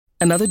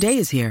Another day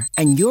is here,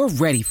 and you're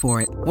ready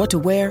for it. What to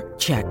wear?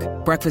 Check.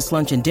 Breakfast,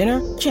 lunch, and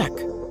dinner? Check.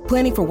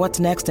 Planning for what's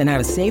next and how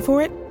to save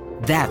for it?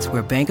 That's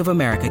where Bank of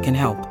America can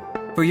help.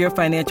 For your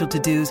financial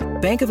to-dos,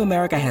 Bank of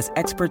America has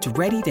experts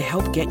ready to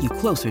help get you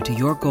closer to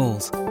your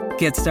goals.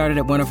 Get started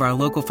at one of our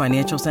local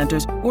financial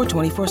centers or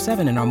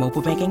 24/7 in our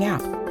mobile banking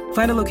app.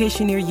 Find a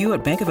location near you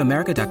at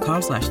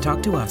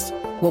bankofamerica.com/talktous.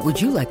 What would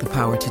you like the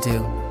power to do?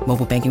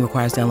 Mobile banking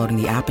requires downloading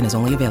the app and is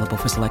only available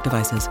for select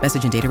devices.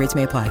 Message and data rates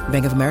may apply.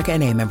 Bank of America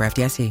N.A., member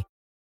FDIC.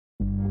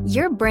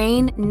 Your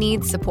brain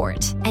needs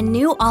support, and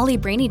new Ollie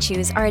Brainy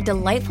Chews are a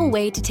delightful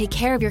way to take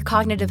care of your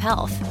cognitive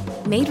health.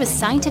 Made with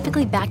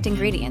scientifically backed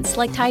ingredients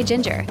like Thai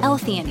ginger,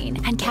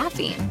 L-theanine, and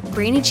caffeine,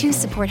 Brainy Chews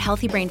support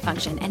healthy brain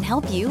function and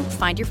help you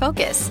find your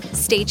focus,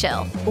 stay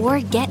chill, or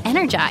get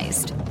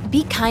energized.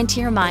 Be kind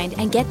to your mind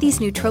and get these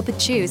nootropic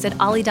chews at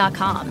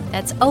ollie.com.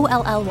 That's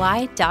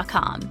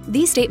OLLY.com.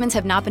 These statements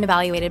have not been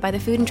evaluated by the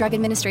Food and Drug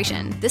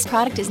Administration. This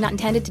product is not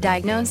intended to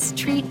diagnose,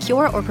 treat,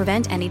 cure, or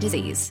prevent any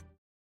disease.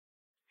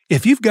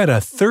 If you've got a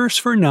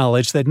thirst for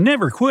knowledge that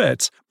never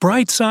quits,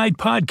 Brightside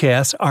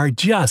Podcasts are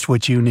just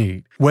what you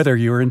need. Whether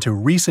you're into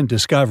recent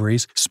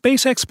discoveries,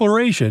 space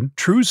exploration,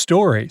 true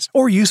stories,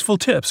 or useful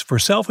tips for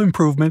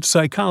self-improvement,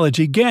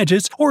 psychology,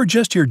 gadgets, or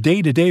just your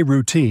day-to-day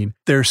routine,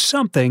 there's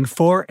something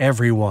for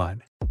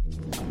everyone.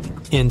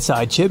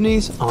 Inside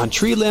chimneys, on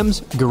tree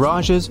limbs,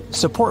 garages,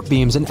 support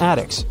beams, and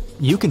attics,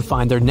 you can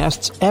find their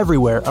nests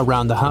everywhere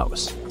around the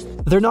house.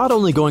 They're not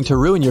only going to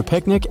ruin your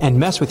picnic and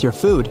mess with your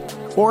food,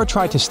 or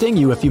try to sting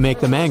you if you make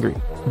them angry,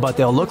 but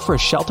they'll look for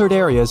sheltered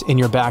areas in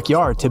your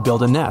backyard to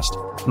build a nest,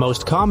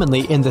 most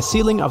commonly in the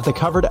ceiling of the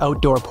covered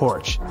outdoor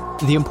porch.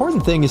 The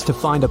important thing is to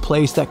find a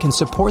place that can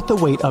support the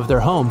weight of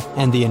their home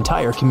and the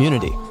entire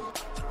community.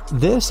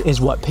 This is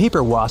what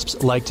paper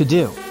wasps like to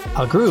do,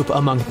 a group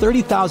among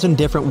 30,000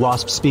 different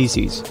wasp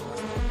species.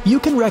 You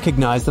can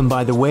recognize them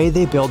by the way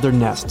they build their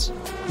nests.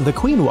 The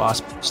queen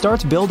wasp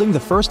starts building the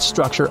first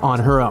structure on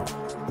her own.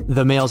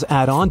 The males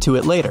add on to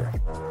it later.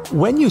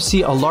 When you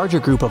see a larger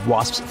group of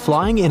wasps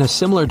flying in a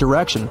similar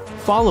direction,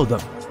 follow them.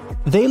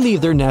 They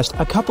leave their nest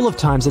a couple of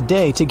times a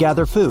day to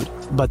gather food,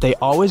 but they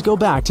always go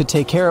back to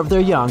take care of their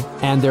young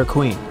and their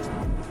queen.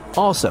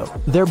 Also,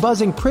 they're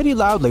buzzing pretty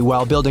loudly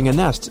while building a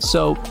nest,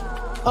 so...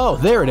 Oh,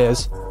 there it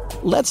is!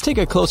 Let's take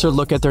a closer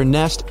look at their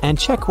nest and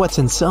check what's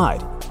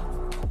inside.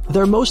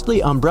 They're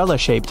mostly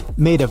umbrella-shaped,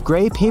 made of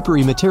gray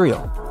papery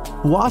material.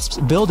 Wasps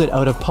build it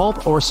out of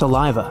pulp or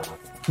saliva.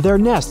 Their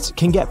nests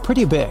can get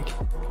pretty big.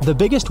 The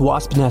biggest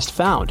wasp nest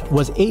found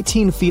was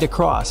 18 feet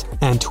across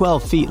and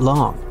 12 feet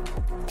long.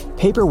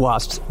 Paper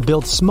wasps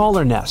build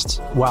smaller nests,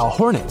 while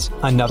hornets,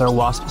 another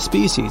wasp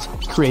species,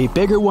 create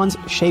bigger ones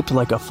shaped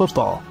like a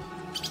football.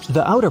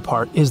 The outer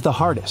part is the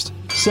hardest.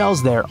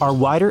 Cells there are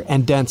wider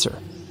and denser.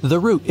 The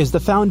root is the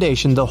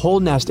foundation the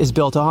whole nest is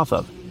built off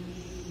of.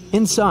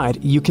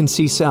 Inside, you can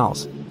see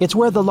cells. It's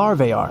where the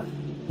larvae are.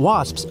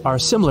 Wasps are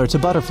similar to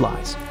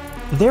butterflies.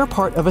 They're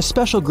part of a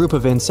special group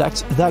of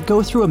insects that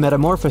go through a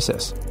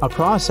metamorphosis, a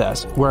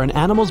process where an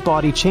animal's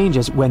body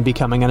changes when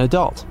becoming an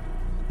adult.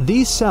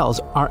 These cells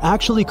are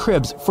actually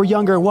cribs for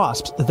younger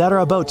wasps that are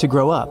about to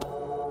grow up.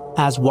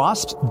 As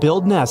wasps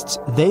build nests,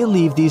 they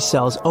leave these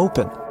cells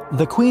open.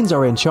 The queens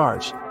are in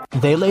charge.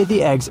 They lay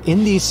the eggs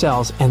in these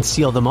cells and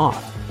seal them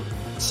off.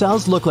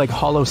 Cells look like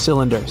hollow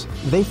cylinders.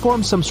 They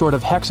form some sort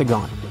of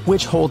hexagon,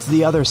 which holds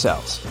the other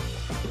cells.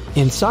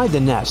 Inside the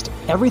nest,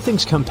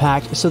 everything's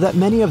compact so that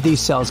many of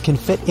these cells can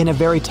fit in a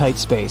very tight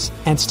space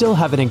and still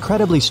have an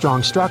incredibly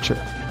strong structure.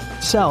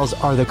 Cells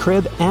are the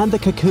crib and the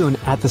cocoon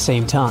at the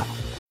same time.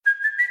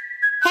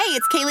 Hey,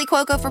 it's Kaylee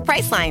Cuoco for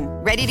Priceline.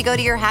 Ready to go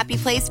to your happy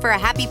place for a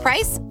happy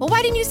price? Well,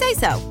 why didn't you say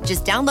so?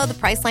 Just download the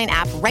Priceline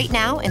app right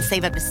now and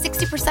save up to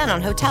 60%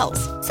 on hotels.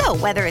 So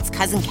whether it's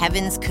Cousin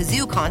Kevin's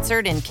Kazoo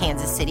Concert in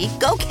Kansas City,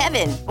 go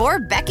Kevin, or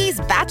Becky's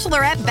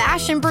Bachelorette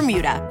Bash in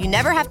Bermuda, you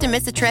never have to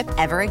miss a trip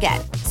ever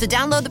again. So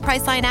download the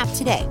Priceline app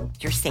today.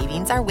 Your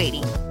savings are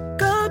waiting.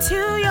 Go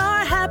to your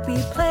happy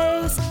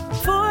place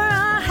for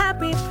a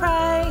happy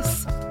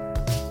price.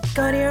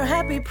 Go to your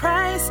happy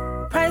price,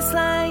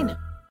 Priceline.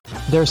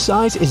 Their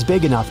size is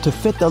big enough to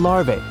fit the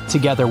larvae,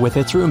 together with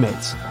its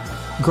roommates.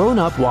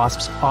 Grown-up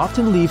wasps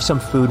often leave some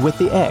food with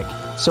the egg,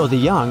 so the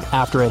young,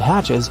 after it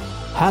hatches,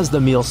 has the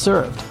meal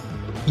served.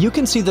 You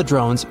can see the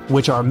drones,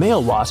 which are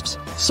male wasps,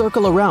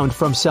 circle around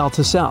from cell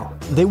to cell.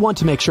 They want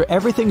to make sure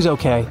everything's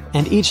okay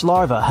and each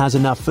larva has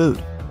enough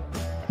food.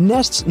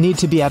 Nests need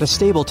to be at a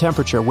stable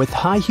temperature with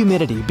high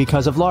humidity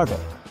because of larvae.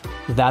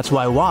 That's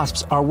why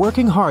wasps are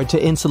working hard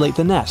to insulate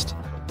the nest.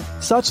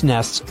 Such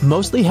nests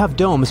mostly have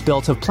domes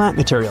built of plant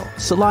material,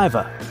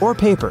 saliva, or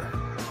paper.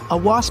 A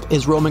wasp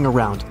is roaming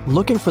around,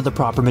 looking for the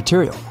proper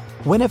material.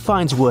 When it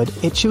finds wood,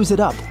 it chews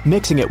it up,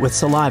 mixing it with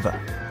saliva.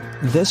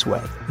 This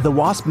way, the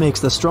wasp makes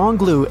the strong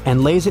glue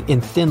and lays it in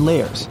thin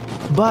layers.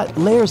 But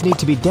layers need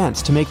to be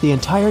dense to make the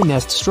entire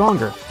nest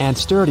stronger and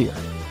sturdier.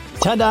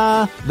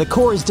 Ta-da! The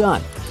core is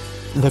done.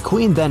 The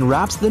queen then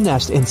wraps the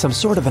nest in some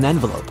sort of an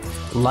envelope.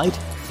 Light,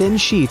 thin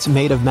sheets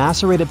made of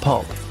macerated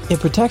pulp. It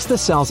protects the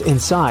cells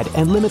inside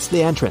and limits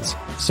the entrance,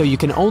 so you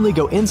can only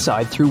go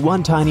inside through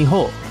one tiny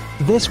hole.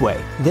 This way,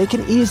 they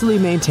can easily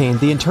maintain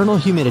the internal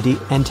humidity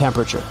and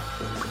temperature.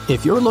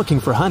 If you're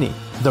looking for honey,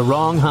 the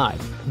wrong hive.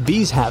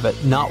 Bees have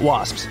it, not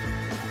wasps.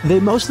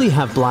 They mostly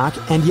have black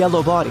and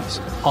yellow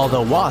bodies,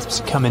 although wasps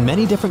come in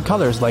many different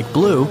colors like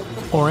blue,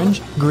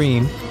 orange,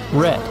 green,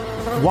 red.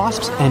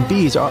 Wasps and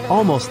bees are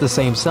almost the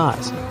same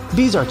size.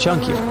 Bees are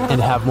chunkier and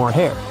have more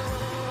hair.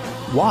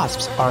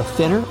 Wasps are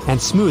thinner and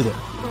smoother.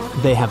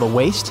 They have a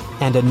waist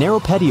and a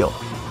narrow petiole.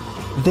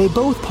 They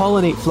both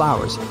pollinate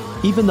flowers,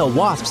 even though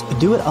wasps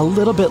do it a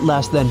little bit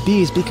less than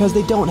bees because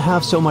they don't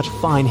have so much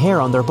fine hair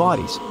on their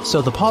bodies,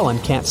 so the pollen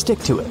can't stick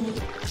to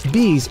it.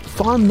 Bees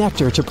farm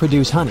nectar to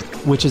produce honey,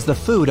 which is the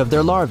food of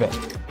their larvae.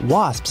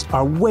 Wasps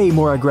are way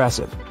more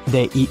aggressive.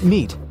 They eat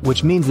meat,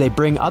 which means they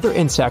bring other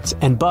insects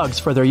and bugs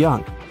for their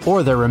young,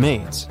 or their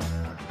remains.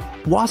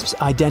 Wasps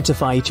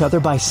identify each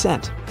other by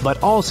scent,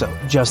 but also,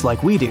 just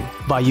like we do,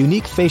 by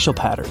unique facial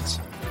patterns.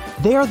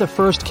 They are the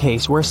first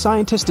case where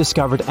scientists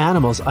discovered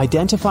animals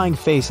identifying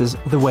faces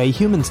the way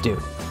humans do.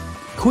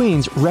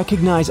 Queens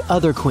recognize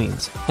other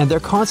queens, and they're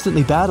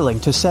constantly battling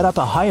to set up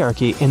a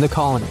hierarchy in the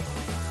colony.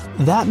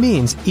 That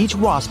means each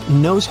wasp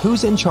knows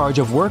who's in charge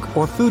of work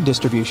or food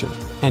distribution,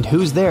 and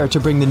who's there to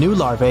bring the new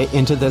larvae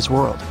into this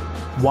world.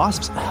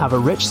 Wasps have a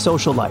rich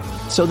social life,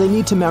 so they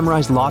need to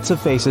memorize lots of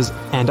faces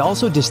and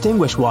also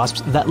distinguish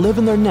wasps that live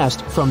in their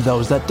nest from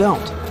those that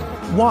don't.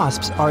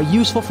 Wasps are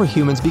useful for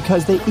humans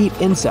because they eat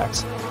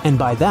insects, and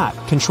by that,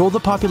 control the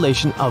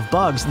population of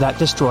bugs that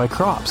destroy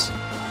crops.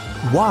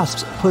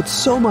 Wasps put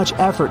so much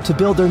effort to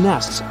build their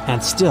nests,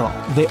 and still,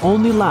 they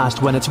only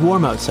last when it's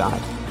warm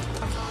outside.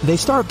 They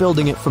start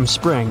building it from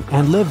spring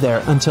and live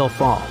there until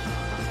fall.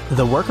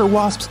 The worker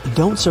wasps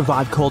don't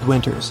survive cold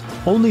winters.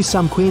 Only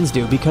some queens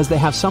do because they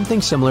have something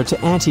similar to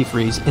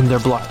antifreeze in their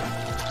blood.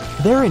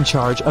 They're in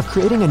charge of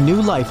creating a new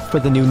life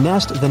for the new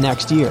nest the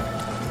next year.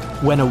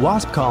 When a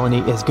wasp colony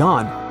is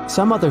gone,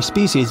 some other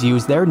species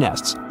use their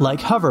nests,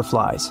 like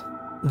hoverflies.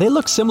 They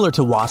look similar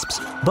to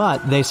wasps, but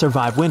they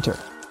survive winter.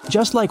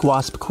 Just like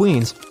wasp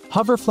queens,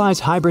 hoverflies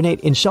hibernate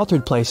in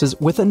sheltered places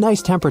with a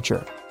nice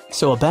temperature,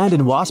 so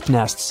abandoned wasp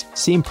nests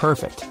seem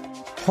perfect.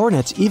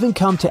 Hornets even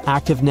come to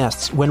active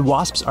nests when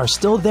wasps are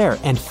still there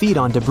and feed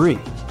on debris.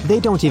 They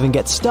don't even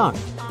get stung.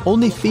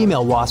 Only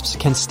female wasps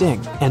can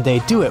sting, and they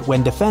do it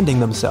when defending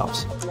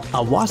themselves.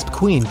 A wasp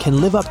queen can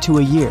live up to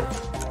a year,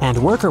 and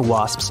worker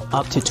wasps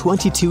up to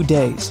 22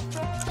 days.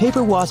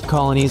 Paper wasp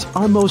colonies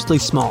are mostly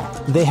small.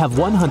 They have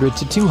 100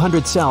 to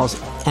 200 cells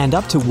and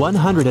up to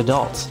 100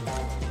 adults.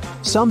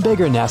 Some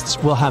bigger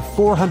nests will have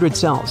 400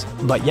 cells,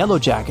 but yellow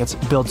jackets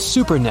build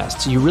super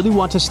nests you really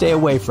want to stay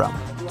away from.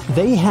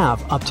 They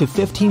have up to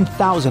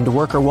 15,000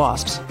 worker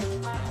wasps.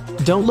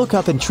 Don't look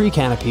up in tree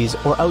canopies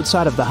or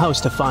outside of the house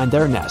to find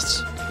their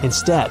nests.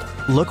 Instead,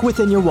 look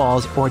within your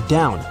walls or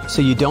down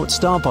so you don't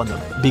stomp on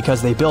them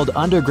because they build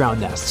underground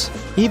nests.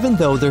 Even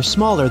though they're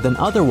smaller than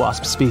other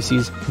wasp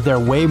species, they're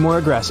way more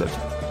aggressive.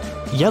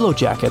 Yellow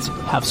jackets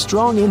have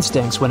strong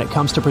instincts when it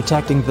comes to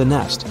protecting the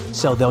nest,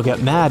 so they'll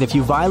get mad if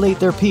you violate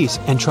their peace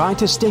and try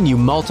to sting you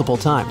multiple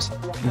times.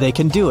 They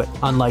can do it,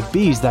 unlike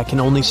bees that can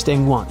only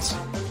sting once.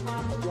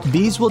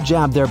 Bees will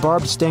jab their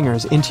barbed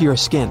stingers into your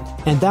skin,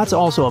 and that's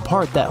also a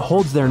part that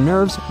holds their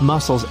nerves,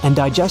 muscles, and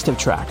digestive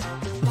tract.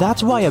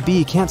 That's why a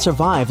bee can't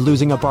survive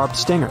losing a barbed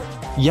stinger.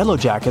 Yellow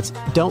jackets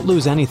don't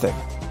lose anything.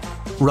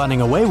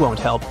 Running away won't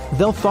help.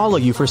 They'll follow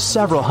you for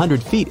several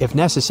hundred feet if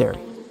necessary.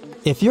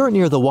 If you're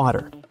near the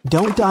water,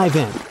 don't dive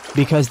in,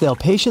 because they'll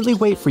patiently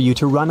wait for you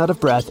to run out of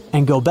breath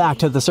and go back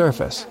to the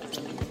surface.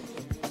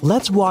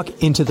 Let's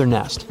walk into their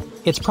nest.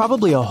 It's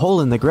probably a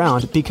hole in the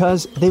ground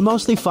because they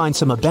mostly find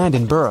some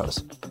abandoned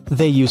burrows.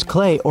 They use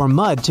clay or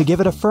mud to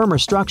give it a firmer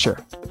structure.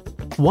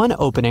 One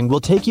opening will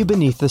take you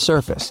beneath the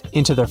surface,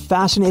 into their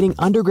fascinating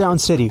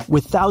underground city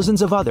with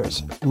thousands of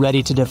others,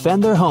 ready to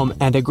defend their home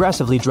and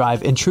aggressively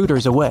drive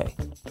intruders away.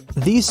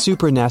 These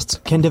super nests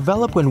can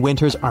develop when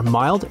winters are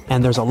mild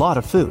and there's a lot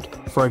of food.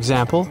 For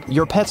example,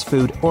 your pet's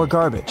food or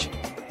garbage.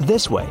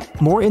 This way,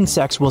 more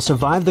insects will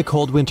survive the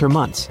cold winter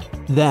months.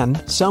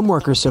 Then, some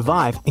workers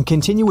survive and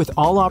continue with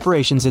all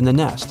operations in the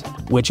nest,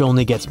 which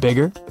only gets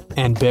bigger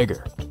and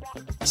bigger.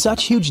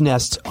 Such huge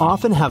nests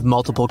often have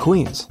multiple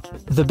queens.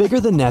 The bigger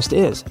the nest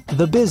is,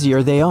 the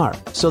busier they are,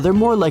 so they're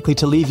more likely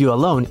to leave you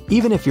alone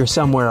even if you're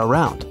somewhere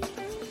around.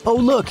 Oh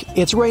look,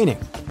 it's raining.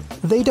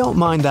 They don't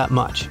mind that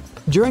much.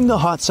 During the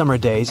hot summer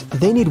days,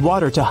 they need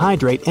water to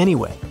hydrate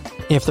anyway.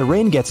 If the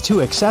rain gets too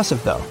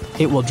excessive though,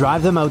 it will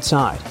drive them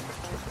outside.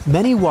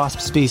 Many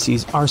wasp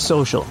species are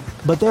social,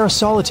 but there are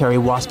solitary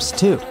wasps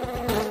too.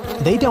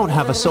 They don't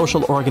have a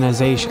social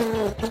organization.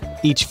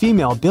 Each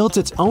female builds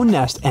its own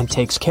nest and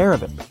takes care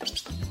of it.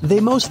 They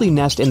mostly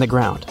nest in the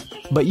ground,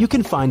 but you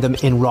can find them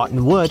in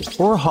rotten wood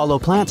or hollow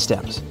plant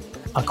stems.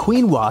 A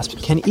queen wasp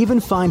can even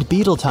find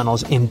beetle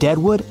tunnels in dead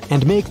wood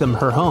and make them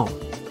her home.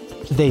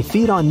 They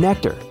feed on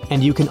nectar,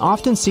 and you can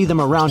often see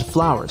them around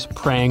flowers,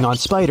 preying on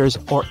spiders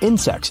or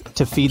insects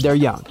to feed their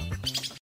young.